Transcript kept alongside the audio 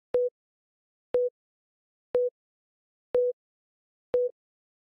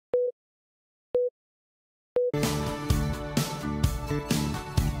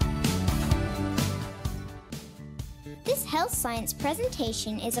health science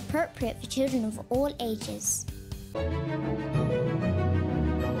presentation is appropriate for children of all ages.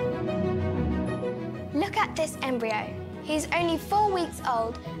 Look at this embryo. He's only 4 weeks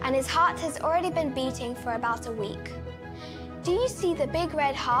old and his heart has already been beating for about a week. Do you see the big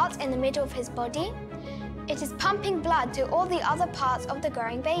red heart in the middle of his body? It is pumping blood to all the other parts of the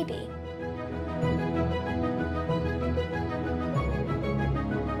growing baby.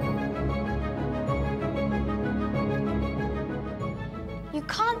 You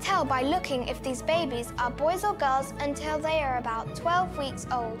can't tell by looking if these babies are boys or girls until they are about 12 weeks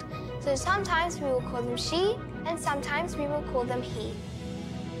old. So sometimes we will call them she and sometimes we will call them he.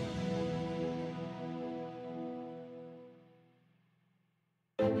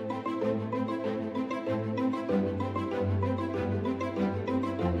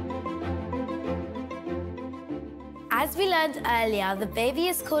 As we learned earlier, the baby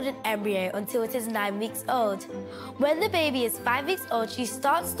is called an embryo until it is 9 weeks old. When the baby is 5 weeks old, she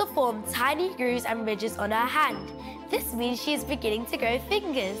starts to form tiny grooves and ridges on her hand. This means she is beginning to grow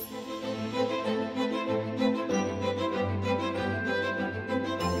fingers.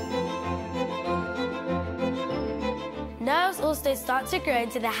 Nerves also start to grow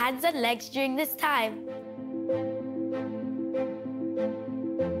into the hands and legs during this time.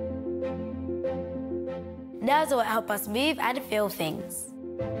 Nerves will help us move and feel things.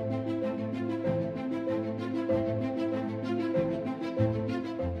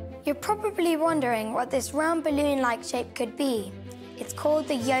 You're probably wondering what this round balloon-like shape could be. It's called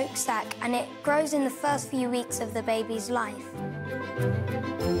the yolk sac and it grows in the first few weeks of the baby's life.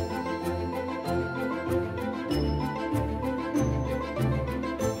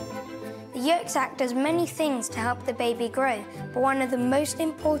 The yolk sac does many things to help the baby grow, but one of the most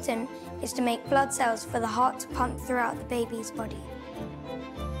important is to make blood cells for the heart to pump throughout the baby's body.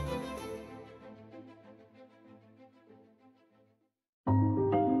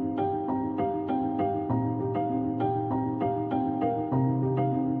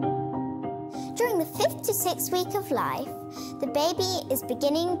 During the 5th to 6th week of life, the baby is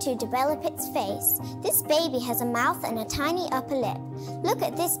beginning to develop its face. This baby has a mouth and a tiny upper lip. Look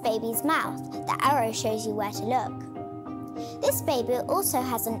at this baby's mouth. The arrow shows you where to look. This baby also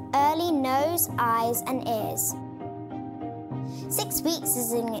has an early nose, eyes and ears. 6 weeks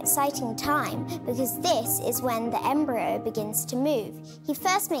is an exciting time because this is when the embryo begins to move. He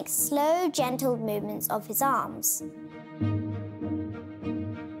first makes slow, gentle movements of his arms.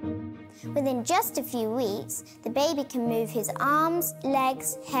 Within just a few weeks, the baby can move his arms,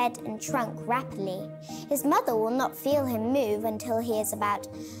 legs, head and trunk rapidly. His mother will not feel him move until he is about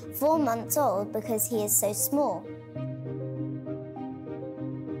 4 months old because he is so small.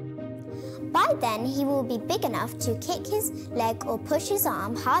 By then, he will be big enough to kick his leg or push his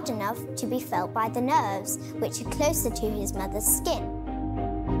arm hard enough to be felt by the nerves, which are closer to his mother's skin.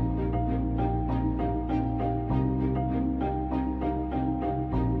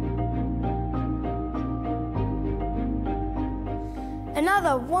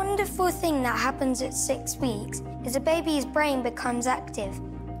 Another wonderful thing that happens at 6 weeks is the baby's brain becomes active.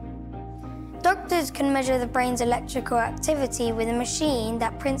 Doctors can measure the brain's electrical activity with a machine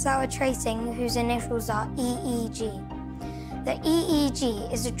that prints out a tracing whose initials are EEG. The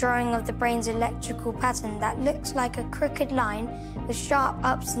EEG is a drawing of the brain's electrical pattern that looks like a crooked line with sharp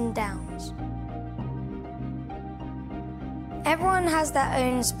ups and downs. Everyone has their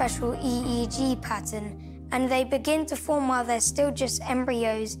own special EEG pattern, and they begin to form while they're still just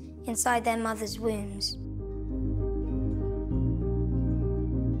embryos inside their mother's wombs.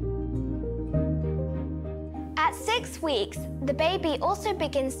 At 6 weeks, the baby also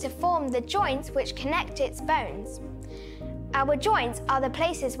begins to form the joints which connect its bones. Our joints are the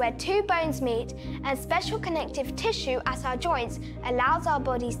places where 2 bones meet, and special connective tissue at our joints allows our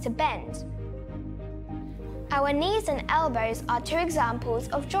bodies to bend. Our knees and elbows are 2 examples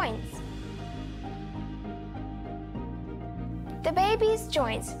of joints. The baby's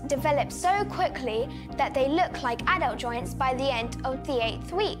joints develop so quickly that they look like adult joints by the end of the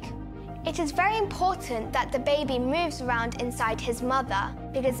 8th week. It is very important that the baby moves around inside his mother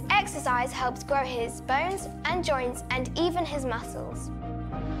because exercise helps grow his bones and joints and even his muscles.